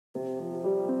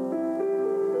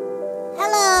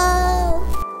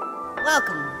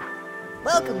Welcome.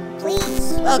 Welcome,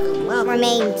 please. Welcome, welcome.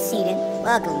 Remain seated.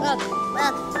 Welcome, welcome,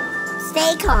 welcome.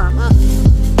 Stay calm. Welcome.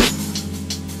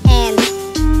 And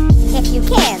if you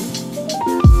can.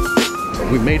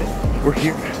 We made it. We're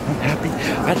here. I'm happy.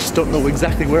 I just don't know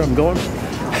exactly where I'm going.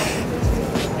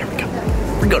 Here we go.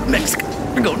 We're going to Mexico.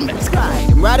 We're going to Mexico.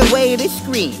 Right away to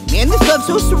scream. Man, this love's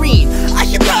so serene. I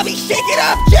should probably shake it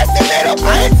up just a little bit.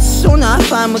 I'm so not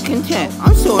fine with content.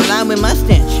 I'm so aligned with my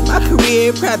stench. My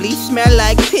career probably smell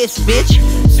like piss, bitch.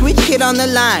 Switch hit on the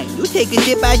line. You take a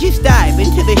dip, I just dive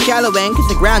into the shallow end, cause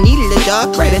the ground needed a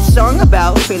dark. Write a song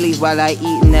about Phillies while I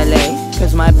eat in LA,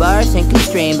 cause my bars ain't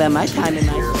constrained by my time in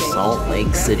my space. Salt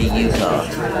Lake City, Utah.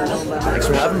 Thanks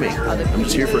for having me. I'm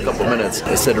just here for a couple minutes.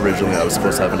 I said originally I was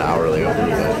supposed to have an hour layover,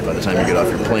 but by the time you get off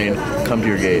your plane, come to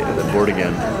your gate, and then board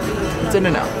again, it's in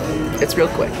and out. It's real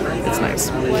quick. It's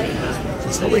nice.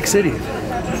 Salt Lake City.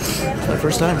 It's my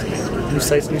first time. New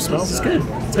sights, new smells. It's good.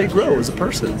 It's how you grow as a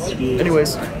person.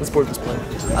 Anyways, let's board this plane.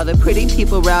 All the pretty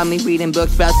people around me reading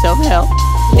books about self-help.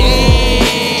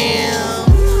 Damn,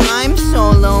 I'm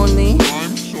so lonely.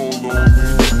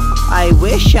 I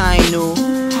wish I knew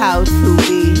how to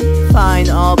be fine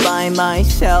all by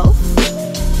myself.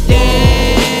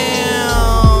 Damn,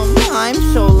 I'm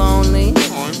so lonely.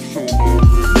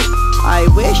 I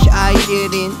wish I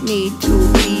didn't need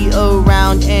to be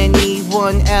around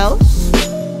anyone else.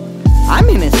 I'm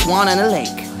in a swan on a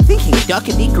lake, thinking duck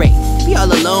would be great. Be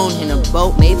all alone in a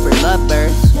boat made for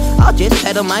lovebirds. I'll just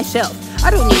pedal myself. I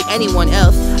don't need anyone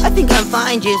else. I think I'm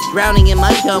fine just drowning in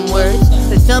my dumb words.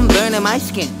 The sunburn in my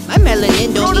skin, my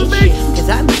melanin don't mean shit, cause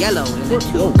I'm yellow in a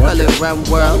two-color round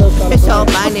world. It's all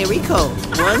binary code,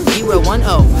 1010.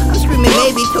 I'm screaming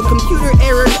baby till computer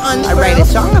errors unfurl. I write a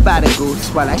song about a goose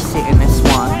while I sit in a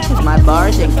swan, cause my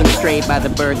bars ain't constrained by the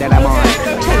bird that I'm on.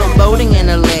 Pedal boating in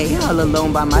LA, all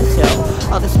alone by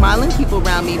myself. All the smiling people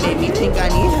around me made me think I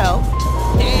need help.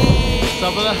 Damn.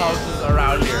 Some of the houses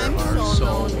around here are so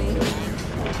lonely.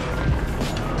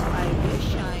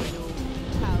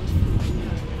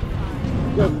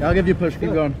 I'll give you a push.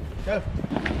 Keep going. You're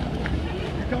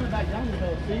coming back down the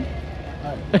hill, see?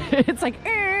 Right. It's like,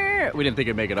 we didn't think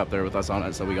it'd make it up there with us on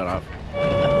it, so we got off.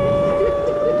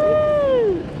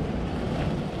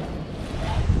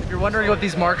 If you're wondering what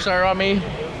these marks are on me,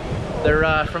 they're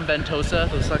from Ventosa,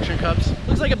 those suction cups.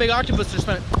 Looks like a big octopus just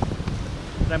went,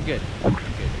 but I'm good. I'm good.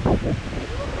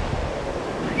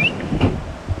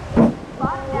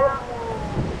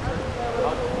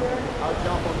 I'll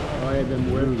jump on them. I them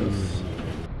muertos.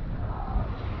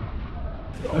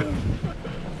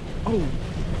 Oh,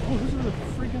 those are the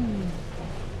freaking...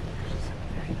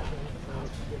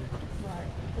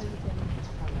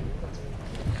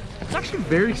 It's actually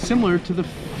very similar to the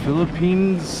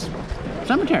Philippines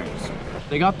cemeteries.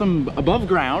 They got them above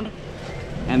ground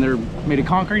and they're made of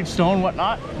concrete, stone,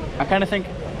 whatnot. I kind of think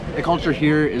the culture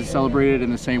here is celebrated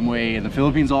in the same way in the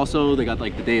Philippines also. They got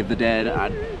like the Day of the Dead.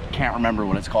 I can't remember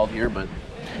what it's called here, but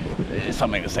it's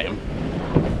something the same.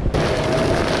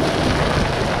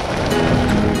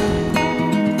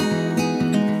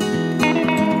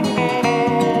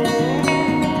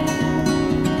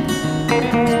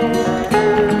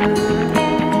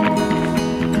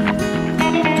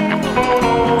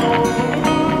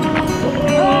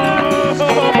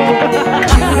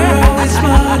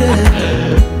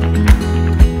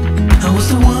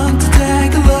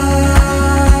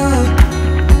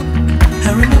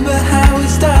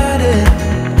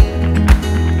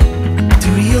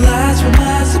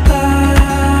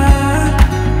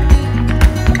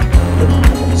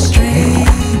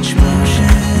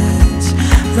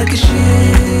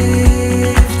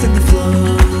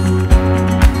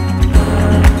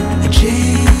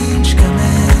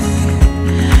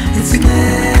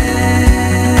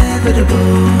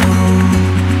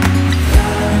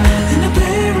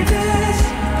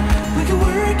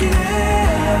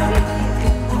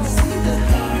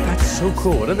 So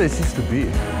cool. What did this used to be?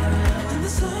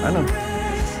 I know.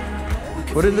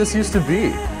 What did this used to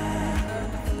be?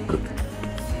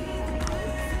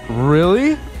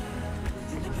 Really?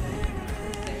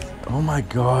 Oh my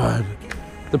god.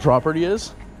 The property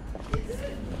is?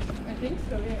 I think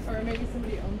so, yeah. Or maybe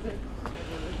somebody owns it.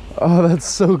 Oh, that's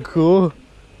so cool.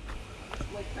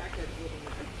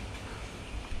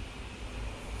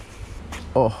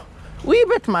 Oh, wee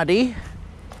bit muddy.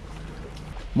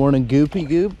 Morning goopy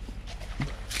goop.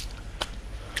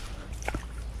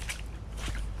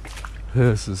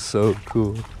 This is so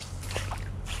cool.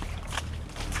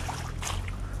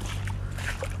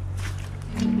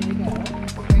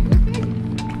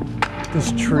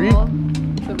 This tree?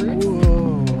 The roots?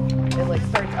 Whoa. It like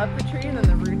starts up the tree and then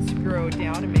the roots grow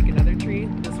down and make another tree.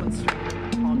 This one's straight.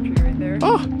 tree right there.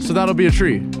 Oh, so that'll be a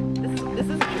tree. This is a tree.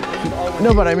 This is all one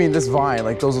No, but I mean this vine,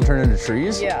 like those will turn into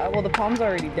trees? Yeah, well the palm's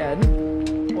already dead.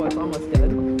 Well, it's almost dead.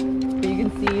 But you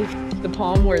can see the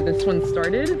palm where this one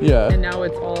started. Yeah. And now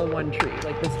it's all one tree.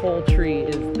 Like this whole tree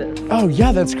is this. Oh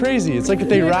yeah, that's crazy. It's like if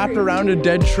they wrapped around a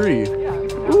dead tree. Yeah.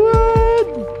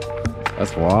 What?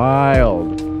 That's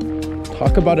wild.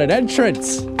 Talk about an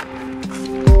entrance. Ew.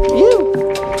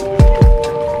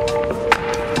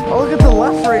 Oh, look at the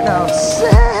left right now.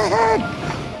 Sick.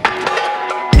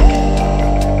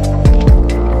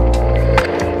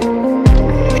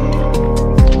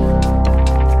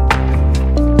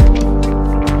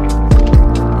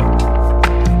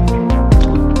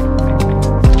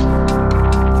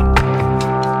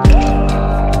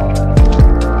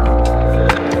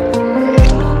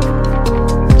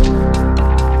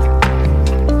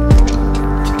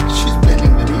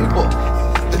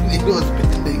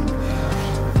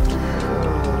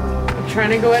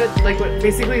 Trying to go at it like what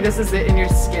basically this is it in your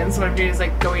skin, so what I'm doing is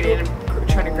like going in and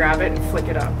trying to grab it and flick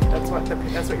it up. That's what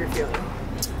you're feeling.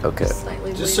 Okay.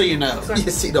 Slightly Just so you know, you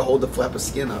just need to hold the flap of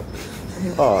skin up.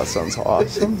 Oh, that sounds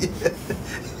awesome.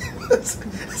 That's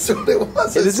what it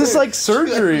was. This is like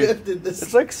surgery.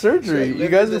 It's like surgery. You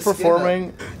guys are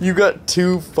performing. You got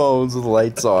 2 phones with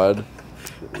lights on.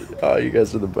 Oh, you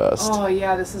guys are the best. Oh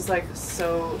yeah, this is like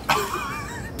so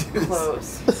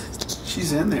close.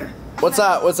 She's in there. What's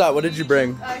that? What's that? What did you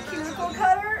bring? A cuticle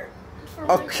cutter.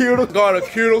 A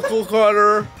cuticle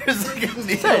cutter. There's like a needle.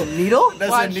 Is that a needle? That's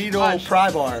Watch, a needle watch.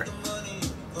 pry bar.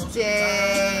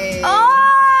 Dang.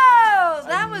 Oh,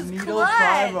 that was clutch.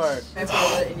 I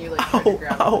pulled it and you like try to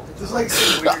grab Ow. it. There's like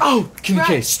some weird. Oh,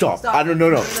 okay, stop. I don't know.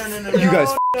 No. No. You guys,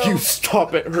 you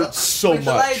stop. It hurts so Where's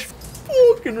the much. lights?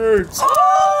 Fucking hurts. Oh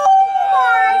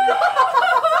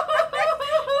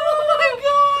my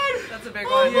god! That's a big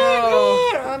one.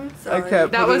 I'm sorry.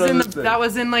 That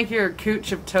was in like your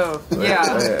cooch of toe. Yeah,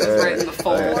 it was right in the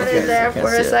fold. Put it there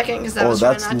for a second because I was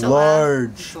trying not to laugh.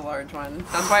 It's a large one.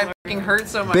 That's why it fucking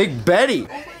hurts so much. Big Betty.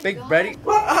 Big Betty.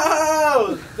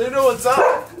 Wow! They know what's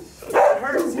up. It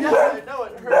hurts. Yeah, I know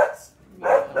it hurts.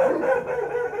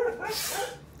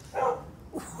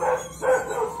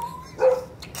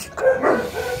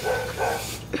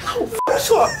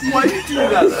 Why do you do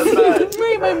that? That's bad.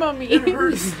 Wait, my mommy. It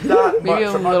hurts that much. Maybe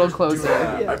a I'm not little just closer. doing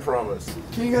that, I promise.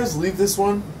 Can you guys leave this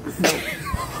one?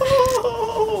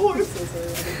 Oh, it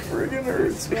friggin'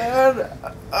 hurts, man.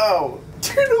 Oh.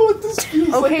 Do you know what this feels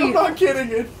like? I'm not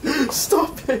kidding it.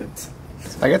 Stop it.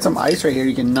 I got some ice right here.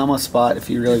 You can numb a spot if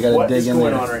you really got to dig in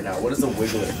there. What is going on right now? What is the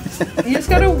wiggling? You just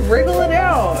gotta wriggle it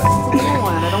out. It's a little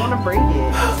one. I don't want to break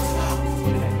it.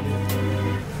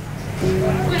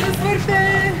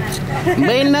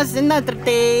 Buenas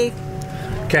noches.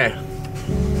 Okay.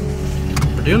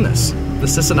 We're doing this. The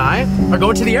sis and I are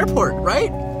going to the airport,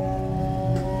 right?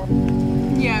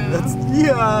 Yeah.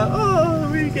 Yeah. Oh,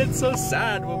 we get so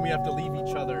sad when we have to leave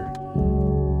each other.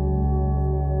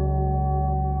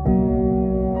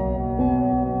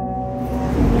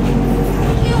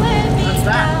 That's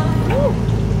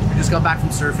that. We just got back from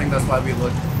surfing. That's why we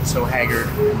look so haggard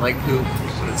and like poop.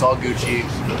 But it's all Gucci.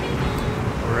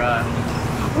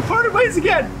 We're parting ways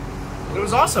again. It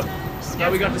was awesome. Yeah,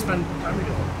 we got to spend time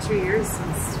together. 2 years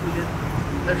since we did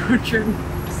the road trip.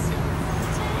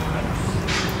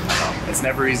 It's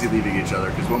never easy leaving each other,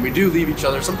 because when we do leave each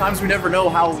other, sometimes we never know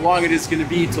how long it is going to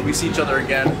be till we see each other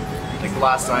again. I think the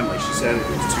last time, like she said, it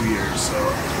was 2 years, so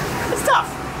it's tough.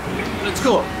 But it's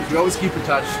cool. We always keep in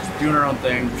touch, doing our own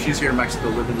thing. She's here in Mexico,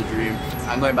 living the dream.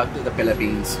 I'm going back to the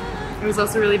Philippines. It was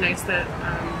also really nice that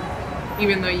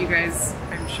even though you guys,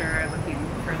 I'm sure, are looking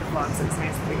for the vlogs, it was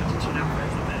nice that we got to chill out for a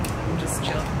little bit and just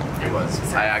chill. It was.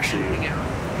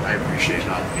 I appreciate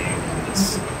not being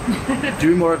this.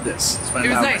 Doing more of this. It was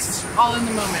nice. All in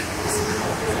the moment.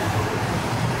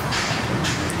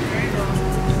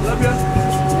 Love ya.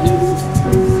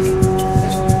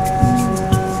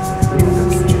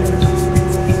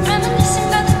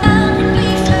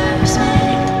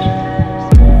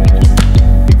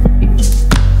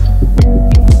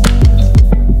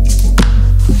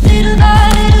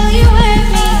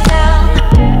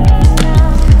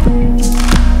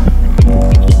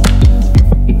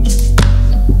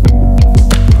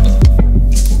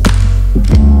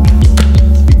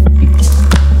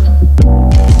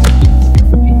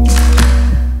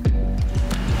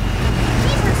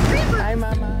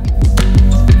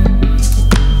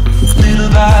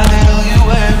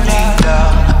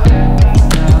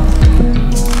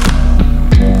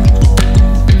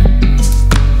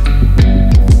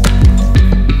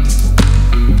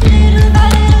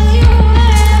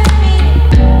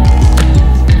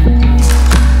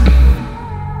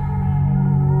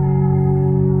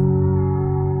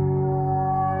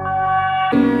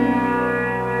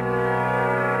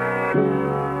 you.